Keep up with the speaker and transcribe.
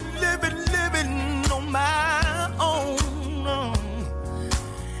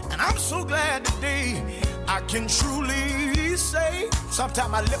can truly say.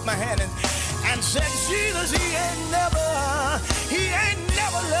 Sometimes I lift my hand and say, Jesus, he ain't never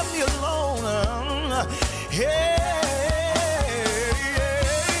left me alone.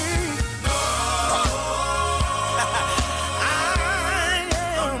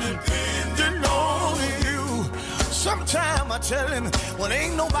 Sometimes I tell him, well,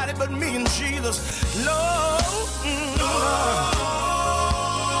 ain't nobody but me and Jesus. Lord,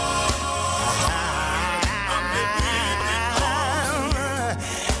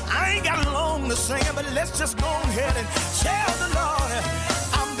 I ain't got long to sing, but let's just go ahead and tell the Lord,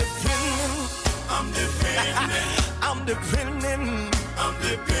 I'm depending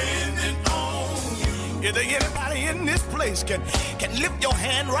on you. Is there anybody in this place can lift your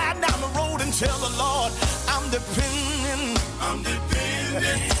hand right down the road and tell the Lord, I'm depending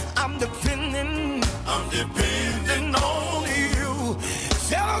on you.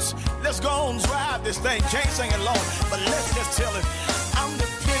 Fellas, let's go and drive this thing. Can't sing it long, but let's just tell it. I'm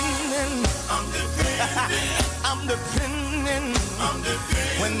depending.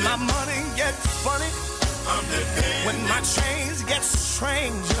 When my money gets funny, when my chains get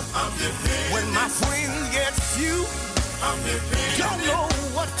strange, when my friends get few, don't know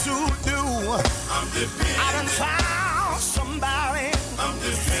what to do. I done found somebody I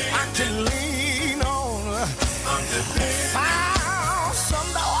can lean on. Found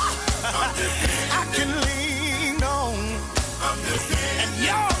somebody I can lean on. And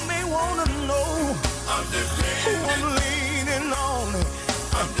y'all may wanna know who I'm leaning on.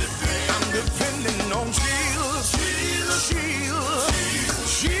 I'm depending on Jesus.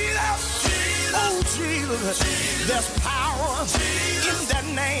 Oh, Jesus. There's power in that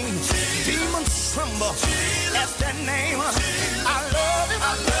name. Demons tremble at that name. I love it.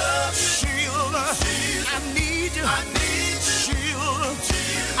 Shield. I need you. Shield.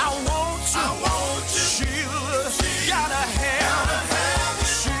 I want you. Shield. Gotta have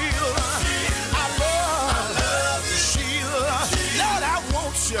shield. I love shield. Lord, I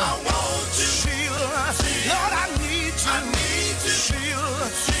want you. Shield. Lord, I need you.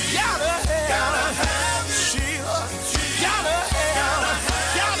 Shield. Gotta have shield. Gotta have.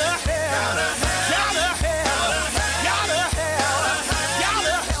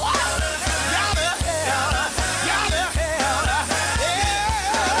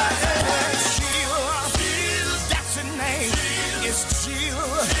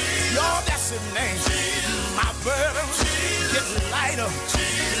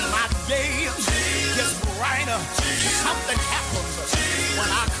 My day gets brighter. Something happens when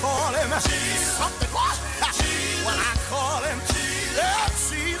I call him. Something what? When I call him. Yeah,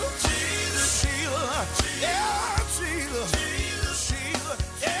 Sheila. Yeah, Sheila.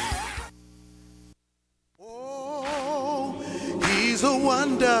 Yeah. Oh, he's a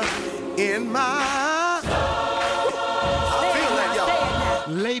wonder in my. I feel that,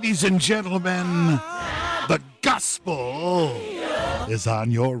 y'all. Ladies and gentlemen, the gospel is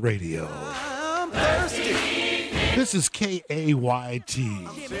on your radio. I'm thirsty. This is KAYT,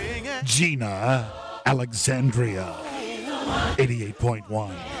 Gina, Alexandria,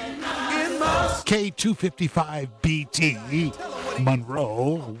 88.1. K255BT,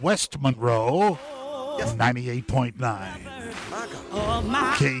 Monroe, West Monroe, 98.9.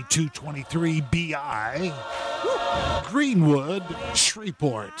 K223BI, Greenwood,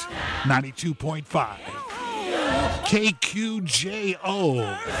 Shreveport, 92.5.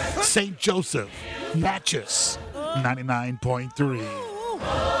 KQJO, St. Joseph, Natchez,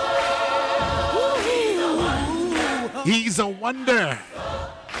 99.3. He's a wonder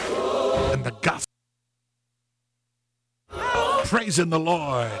in the gospel. Praising the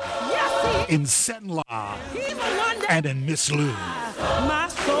Lord in Senla and in Miss Lou. My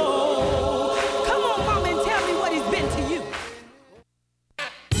soul. Come on, Mama, and tell me what he's been to you. I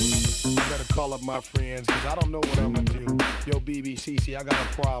better call up my friends, because I don't know what I'm going to do. Yo, BBCC, I got a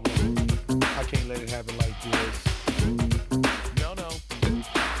problem. I can't let it happen like this. No.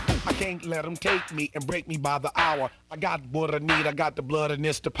 I can't let them take me and break me by the hour. I got what I need. I got the blood and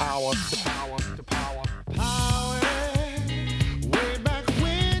it's the power. The power. Way back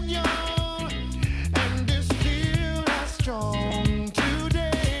when, y'all, and it's still as strong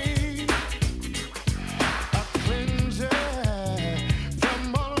today. A cleanser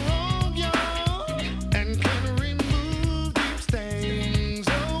from all wrong, y'all, and can remove deep stains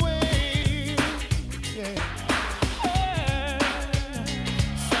away. Yeah.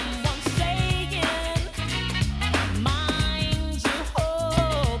 Someone's saying, mind your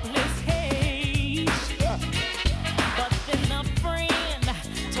hopeless hate.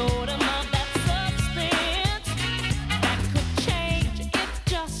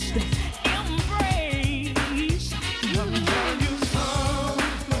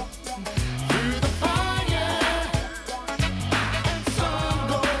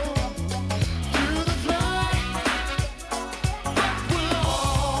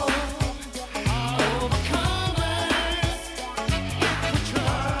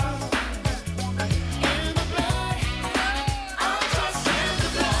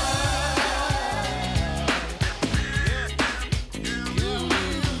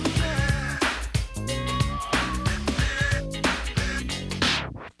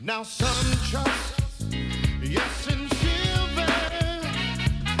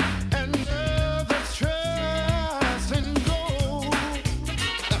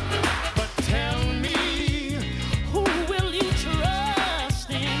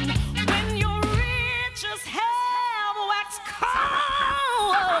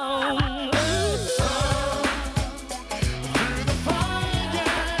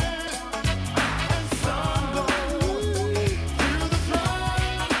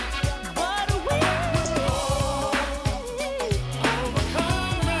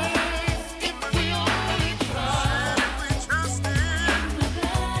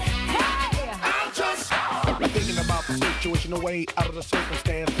 Situation away out of the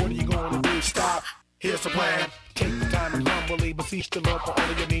circumstance. What are you going to do? Stop. Here's the plan. Take the time and humbly beseech the Lord for all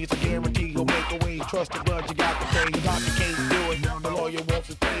of your needs. I guarantee he'll make a way. Trust the blood, you got to pay. The doctor can't do it. The lawyer wants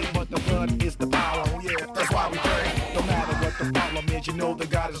his pay, but the blood is the power. Oh yeah, that's why we pray. No matter what the problem is, you know that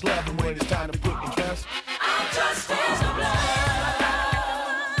God is love. And when it's time to put your trust, I trust in the blood.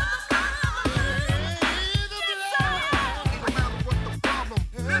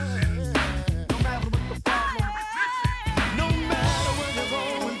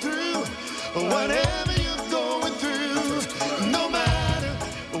 Whatever you're going through, no matter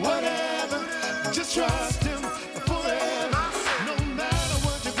whatever, just trust him forever. No matter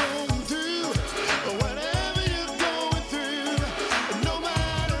what you're going through, whatever you're going through, no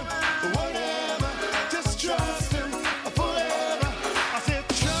matter whatever, just trust him forever. I said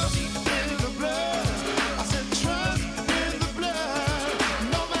trust in the blood. I said trust in the blood.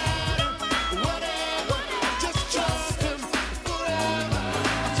 No matter whatever, just trust him forever.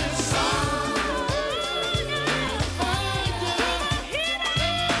 I said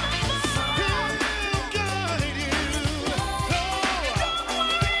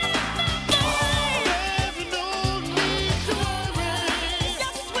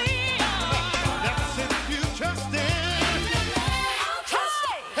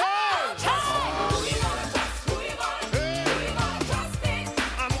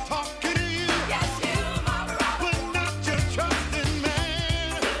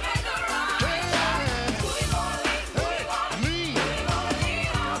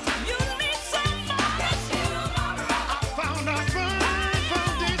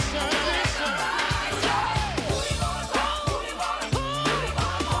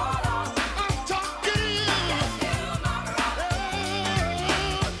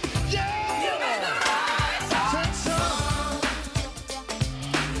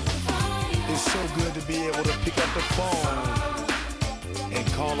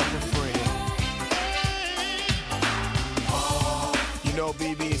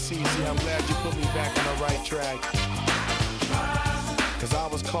I'm glad you put me back on the right track. Cause I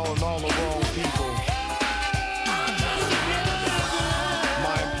was calling all the wrong people.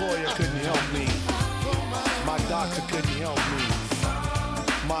 My employer couldn't help me. My doctor couldn't help me.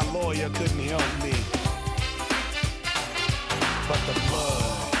 My lawyer couldn't help me. But the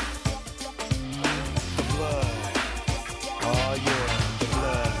blood. The blood. Oh yeah, the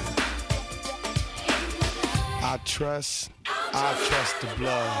blood. I trust the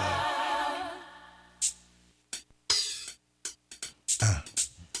blood.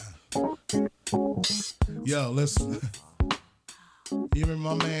 Yo, listen. You remember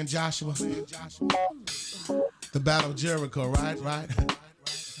my man Joshua? The Battle of Jericho, right?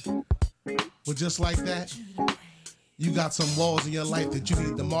 Well, just like that, you got some walls in your life that you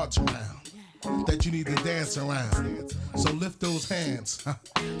need to march around, that you need to dance around. So lift those hands. Come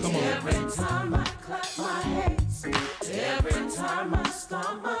on. Every time I clap my hands, every time I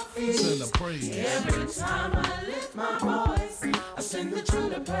stomp my feet, send the praise. Every time I lift my voice, I sing the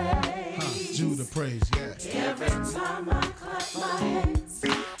Judah praise. Judah praise, yeah. Every time I clap my hands,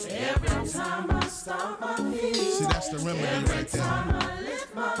 every time I stomp my feet. See, that's the remedy right there. Every time I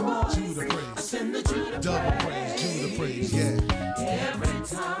lift my voice, Judah praise. I sing the Judah double praise. Judah praise, yeah. Every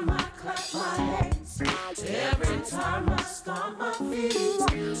time I clap my hands, every time I stomp my feet,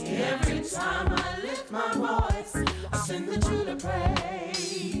 every time I lift my voice, I sing the Judah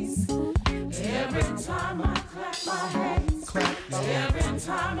praise. Every time I clap my hands, every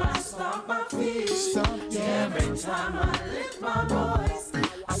time I stomp my feet, every time I lift my voice,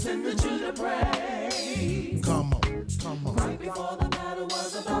 I sing the Judah praise. Come on. Right before the battle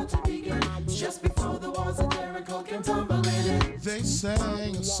was about to begin, just before the walls of Jericho came tumbling in, they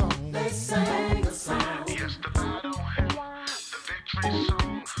sang a song. Yes, the battle and the victory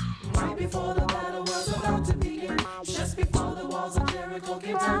song. Right before the battle was about to begin, just before the walls of Jericho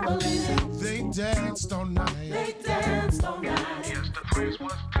came tumbling in, they danced all night. Yes, the praise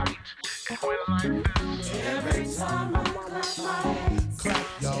was tight. It went like this. Every time I clap my hands, clap,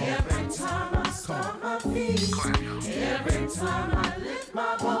 y'all. Every time I stomp my feet, every time I lift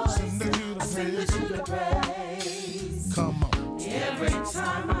my voice, I sing the Judah praise. Come on. Every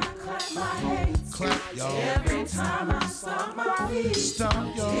time I clap my hands, clap, y'all. Every time I stomp my feet,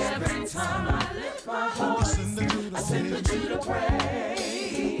 stomp, y'all. Every time I lift my voice, I sing the Judah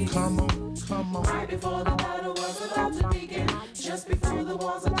praise. Come on, come on. Right before the battle was about to begin, just before the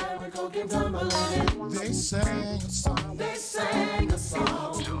walls of Jericho came tumbling in, They sang a song. they sang a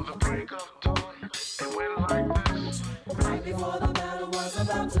song. Till the break of dawn, it went like this. Right before the battle was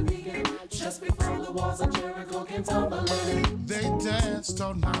about to begin, just before the walls of Jericho came tumbling in, They danced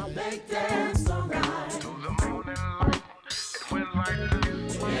all night. they danced all night. Till the morning light, it went like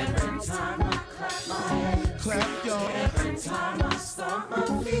this. Every time I clap my hands, Clap y'all. every time I stomp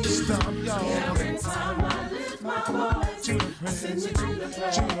my feet, Stomp y'all. every time I lift my voice, I send you to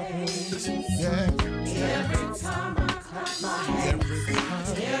the praise. Yeah. Every time I clap my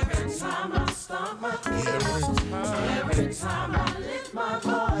hands, every time I stomp my feet, every time I lift my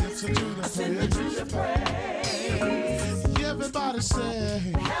voice, I send you to the praise. Everybody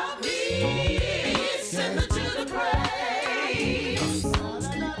say, Help me send you to the praise.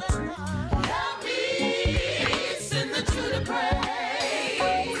 Help me send you to the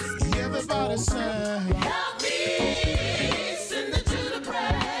praise. everybody say, Help me send you to the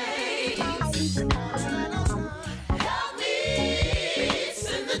praise. Help me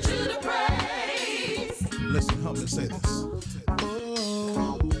send you to the praise. listen, help me say this.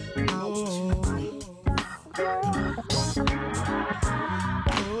 Oh, oh,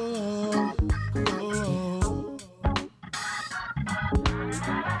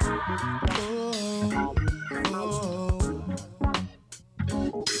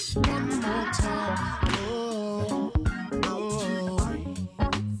 one more time. Oh, oh.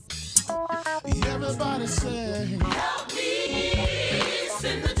 Everybody say, Help me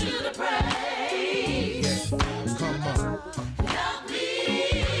send you to the praise. come on. Help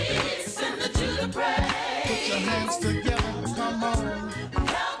me send you to the praise. Put your hands together, come on.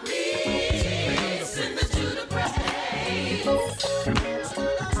 Help me send you to the praise. Help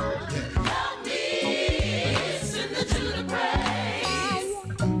me send you to the praise.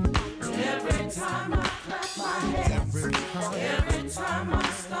 Every time I clap my hands, every time I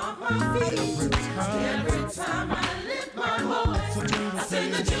stomp my feet, every time I lift my voice, I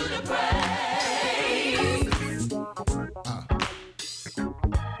send you